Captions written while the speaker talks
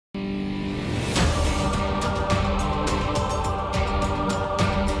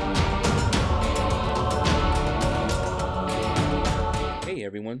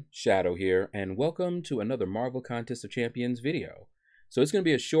everyone, Shaedow here, and welcome to another Marvel Contest of Champions video. So it's going to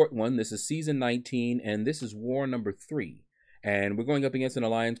be a short one. This is Season 19, and this is War number 3. And we're going up against an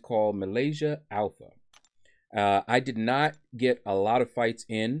alliance called Malaysia Alpha. I did not get a lot of fights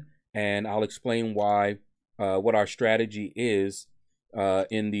in, and I'll explain why, what our strategy is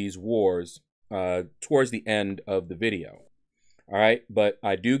in these wars towards the end of the video. All right, but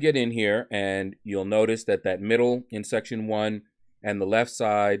I do get in here, and you'll notice that that middle in Section 1 and the left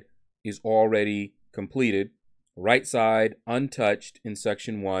side is already completed. Right side untouched in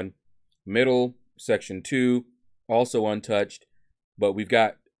Section 1. Middle, Section 2, also untouched. But we've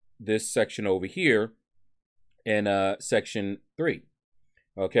got this section over here in Section 3.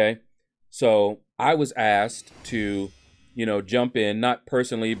 Okay, so I was asked to, jump in, not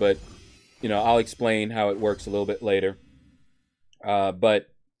personally, but, I'll explain how it works a little bit later. But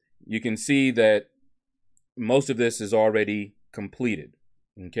you can see that most of this is already completed.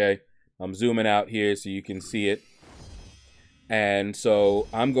 Okay, I'm zooming out here so you can see it. And so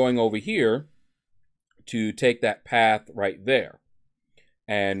I'm going over here to take that path right there.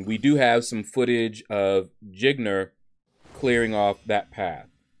 And we do have some footage of Jigner clearing off that path.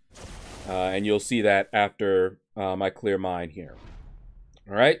 And you'll see that after I clear mine here.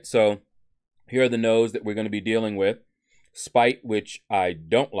 All right, so here are the nodes that we're going to be dealing with. Spite, which I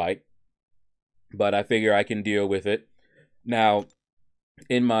don't like, but I figure I can deal with it. Now,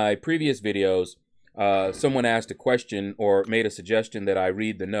 in my previous videos, someone asked a question or made a suggestion that I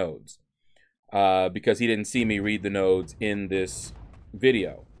read the nodes because he didn't see me read the nodes in this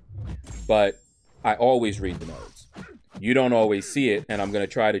video. But I always read the nodes. You don't always see it, and I'm going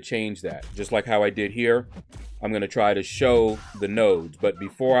to try to change that. Just like how I did here, I'm going to try to show the nodes. But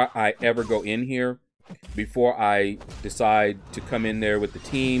before I ever go in here, before I decide to come in there with the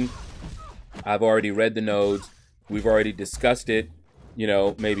team, I've already read the nodes. We've already discussed it,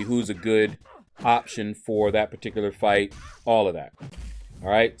 maybe who's a good option for that particular fight, all of that. All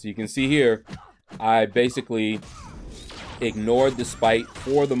right, so you can see here, I basically ignored the spite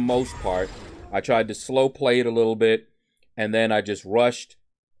for the most part. I tried to slow play it a little bit, and then I just rushed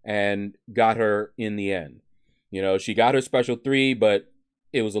and got her in the end. She got her special 3, but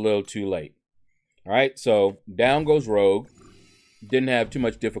it was a little too late. All right, so down goes Rogue. Didn't have too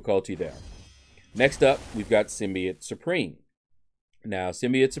much difficulty there. Next up, we've got Symbiote Supreme. Now,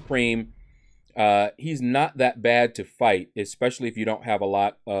 Symbiote Supreme, he's not that bad to fight, especially if you don't have a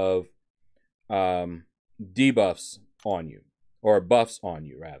lot of debuffs on you, or buffs on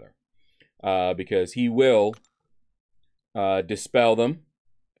you, rather, because he will dispel them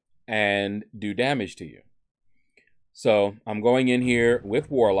and do damage to you. So I'm going in here with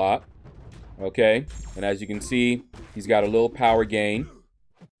Warlock. Okay, and as you can see, he's got a little power gain,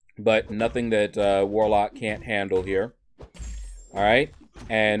 but nothing that Warlock can't handle here. All right,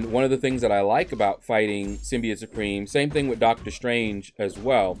 and one of the things that I like about fighting Symbiote Supreme, same thing with Doctor Strange as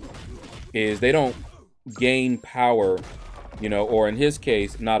well, is they don't gain power, or in his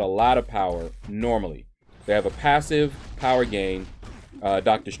case, not a lot of power normally. They have a passive power gain,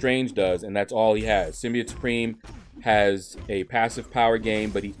 Doctor Strange does, and that's all he has. Symbiote Supreme has a passive power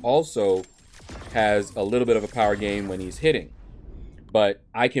gain, but he also has a little bit of a power gain when he's hitting. But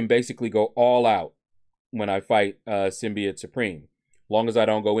I can basically go all out when I fight Symbiote Supreme, as long as I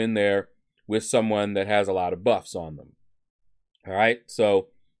don't go in there with someone that has a lot of buffs on them. All right, so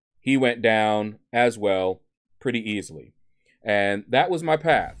he went down as well pretty easily. And that was my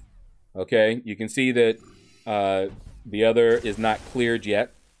path. Okay, you can see that the other is not cleared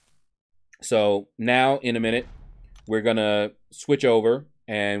yet. So now in a minute, we're going to switch over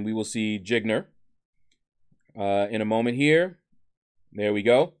and we will see Jigner in a moment here. There we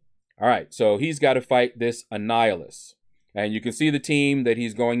go. All right, so he's got to fight this Annihilus. And you can see the team that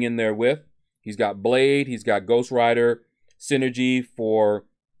he's going in there with. He's got Blade, he's got Ghost Rider, Synergy for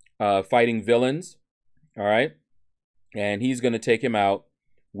fighting villains. All right, and he's going to take him out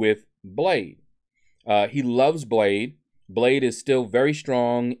with Blade. He loves Blade. Blade is still very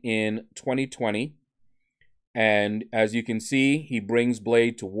strong in 2020. And as you can see, he brings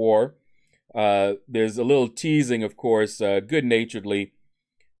Blade to war. There's a little teasing, of course, good-naturedly,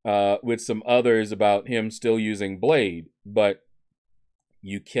 with some others about him still using Blade, but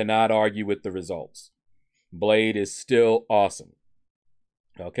you cannot argue with the results. Blade is still awesome.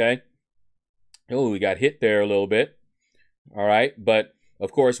 Okay? Oh, we got hit there a little bit. All right, but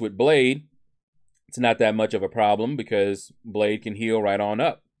of course with Blade, it's not that much of a problem because Blade can heal right on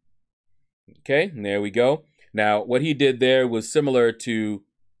up. Okay, and there we go. Now, what he did there was similar to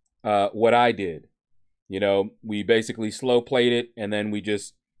what I did. We basically slow played it, and then we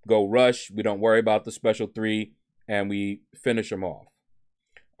just go rush. We don't worry about the special 3, and we finish them off.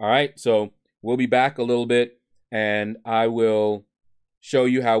 All right, so we'll be back a little bit, and I will show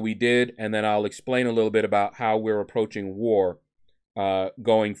you how we did, and then I'll explain a little bit about how we're approaching war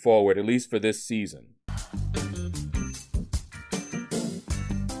going forward, at least for this season.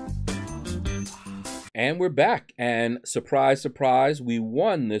 And we're back, and surprise, surprise, we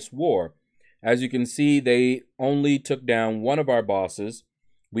won this war. As you can see, they only took down one of our bosses.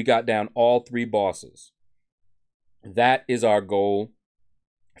 We got down all 3 bosses. That is our goal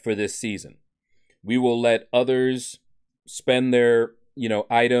for this season. We will let others spend their,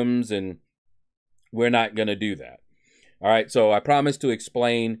 items, and we're not going to do that. All right, so I promised to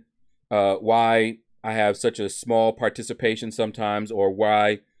explain why I have such a small participation sometimes, or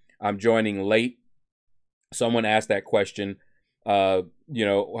why I'm joining late. Someone asked that question, how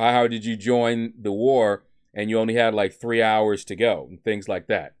did you join the war and you only had like 3 hours to go, and things like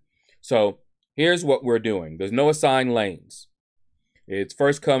that. So here's what we're doing. There's no assigned lanes. It's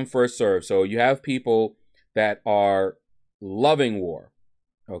first come, first serve. So you have people that are loving war,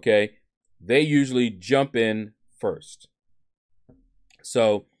 okay? They usually jump in first.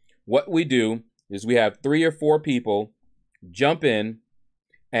 So what we do is we have 3 or 4 people jump in,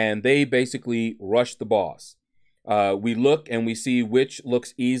 and they basically rush the boss. We look and we see which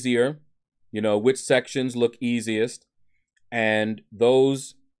looks easier, which sections look easiest, and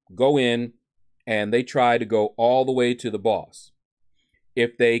those go in and they try to go all the way to the boss.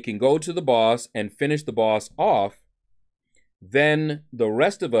 If they can go to the boss and finish the boss off, then the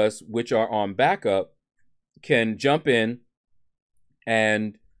rest of us, which are on backup, can jump in,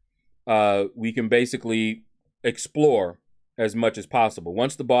 and we can basically explore as much as possible.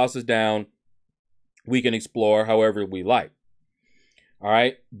 Once the boss is down, we can explore however we like. All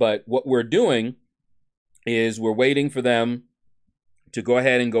right, but what we're doing is we're waiting for them to go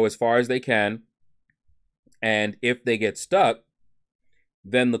ahead and go as far as they can, and if they get stuck,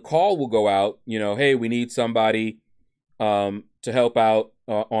 then the call will go out, hey, we need somebody to help out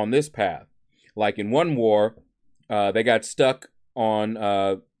on this path. Like in one war, they got stuck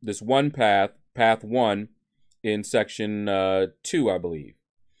on this one path, path 1, in section 2, I believe.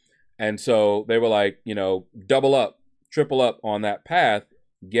 And so they were like, double up, triple up on that path,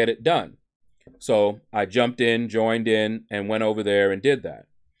 get it done. So I jumped in, joined in, and went over there and did that.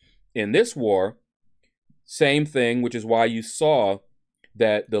 In this war, same thing, which is why you saw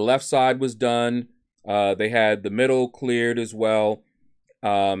that the left side was done. They had the middle cleared as well.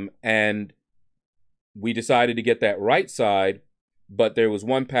 And we decided to get that right side, but there was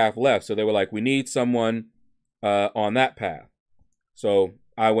one path left. So they were like, we need someone on that path. So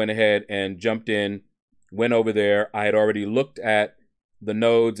I went ahead and jumped in, went over there. I had already looked at the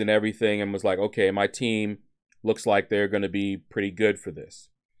nodes and everything and was like, okay, my team looks like they're going to be pretty good for this.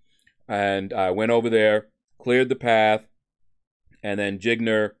 And I went over there, cleared the path, and then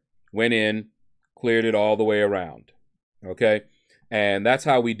Jigner went in, cleared it all the way around. Okay? And that's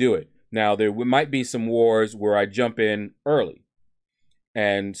how we do it. Now, there might be some wars where I jump in early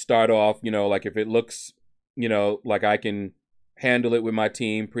and start off, like if it looks, like I can handle it with my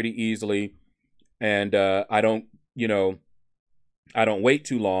team pretty easily, and I don't wait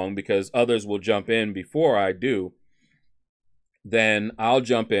too long because others will jump in before I do, then I'll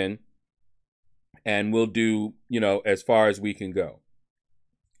jump in and we'll do, as far as we can go.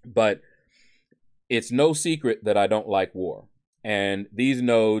 But it's no secret that I don't like war. And these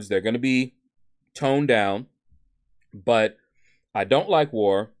nodes, they're going to be toned down, but I don't like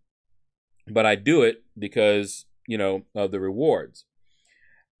war, but I do it because, of the rewards.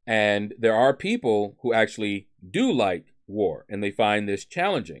 And there are people who actually do like war and they find this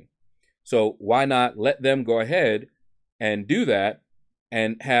challenging. So why not let them go ahead and do that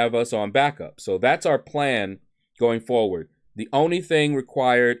and have us on backup? So that's our plan going forward. The only thing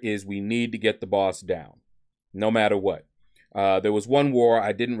required is we need to get the boss down, no matter what. There was one war,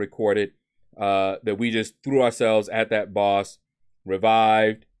 I didn't record it, that we just threw ourselves at that boss,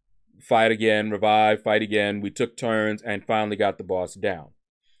 revived, fight again, revive, fight again. We took turns and finally got the boss down.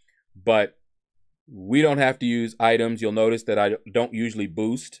 But we don't have to use items. You'll notice that I don't usually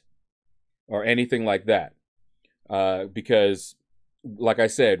boost or anything like that. Because, like I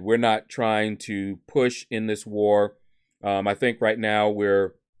said, we're not trying to push in this war. I think right now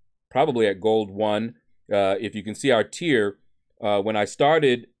we're probably at gold 1. If you can see our tier, when I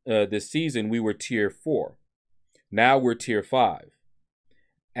started this season, we were tier 4. Now we're tier 5.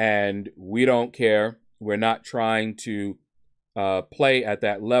 And we don't care. We're not trying to play at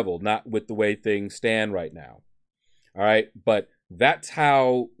that level, not with the way things stand right now. All right, but that's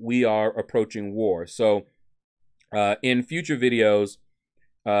how we are approaching war. So in future videos,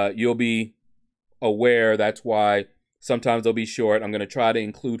 you'll be aware. That's why Sometimes they'll be short. I'm going to try to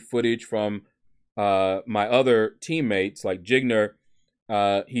include footage from my other teammates, like Jigner.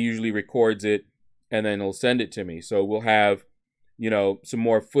 He usually records it and then he'll send it to me. So we'll have, you know, some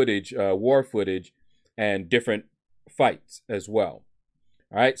more footage, war footage, and different fights as well.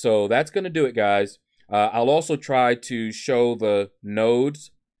 All right, so that's going to do it, guys. I'll also try to show the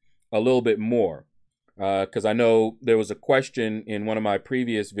nodes a little bit more, because I know there was a question in one of my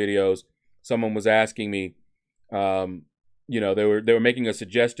previous videos. Someone was asking me, you know, they were making a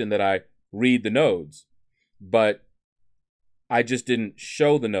suggestion that I read the nodes, but I just didn't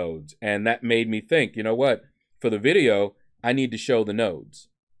show the nodes, and that made me think, you know what, for the video, I need to show the nodes.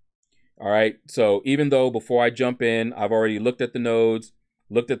 All right, so even though before I jump in, I've already looked at the nodes,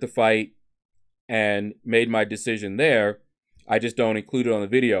 looked at the fight, and made my decision there, I just don't include it on the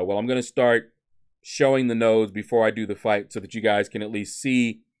video. Well, I'm going to start showing the nodes before I do the fight so that you guys can at least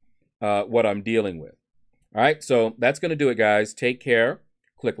see what I'm dealing with. All right, so that's going to do it, guys. Take care.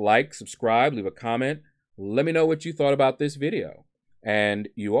 Click like, subscribe, leave a comment. Let me know what you thought about this video. And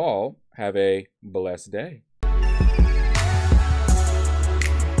you all have a blessed day.